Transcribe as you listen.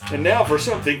And now for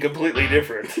something completely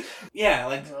different. Yeah,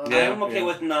 I'm okay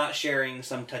with not sharing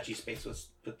some touchy space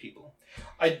with people.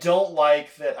 I don't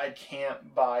like that I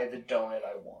can't buy the donut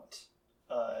I want.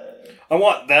 I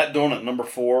want that donut number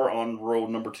 4 on row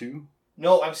number 2.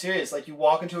 No, I'm serious. Like, you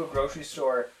walk into a grocery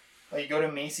store, like you go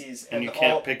to Macey's, and you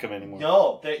can't pick them anymore.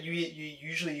 No, that you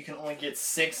usually you can only get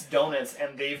 6 donuts,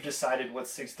 and they've decided what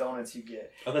 6 donuts you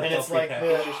get. Oh, and it's like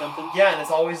or something. Yeah, and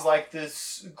it's always like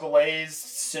this glazed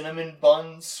cinnamon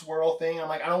bun swirl thing. I'm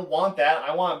like, I don't want that.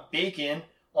 I want bacon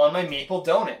on my maple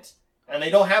donut, and they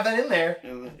don't have that in there.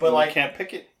 But like, you can't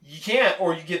pick it. You can't,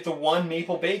 or you get the one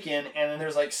maple bacon, and then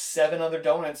there's like 7 other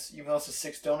donuts, even though it's a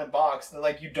 6 donut box that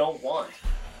like you don't want.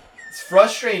 It's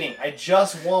frustrating. I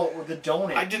just want the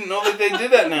donut. I didn't know that they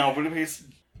did that now, but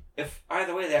if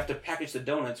either way they have to package the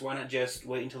donuts, why not just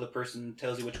wait until the person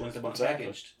tells you which ones they want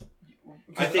packaged?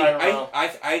 I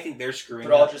think they're screwing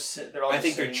they're all up. I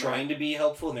think they're trying to be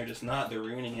helpful, and they're just not. They're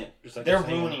ruining it. Just like they're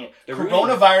ruining it.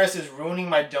 Coronavirus is ruining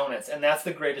my donuts, and that's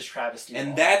the greatest travesty.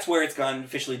 And that's where it's gone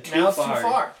officially too far. Now it's too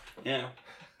far. Yeah.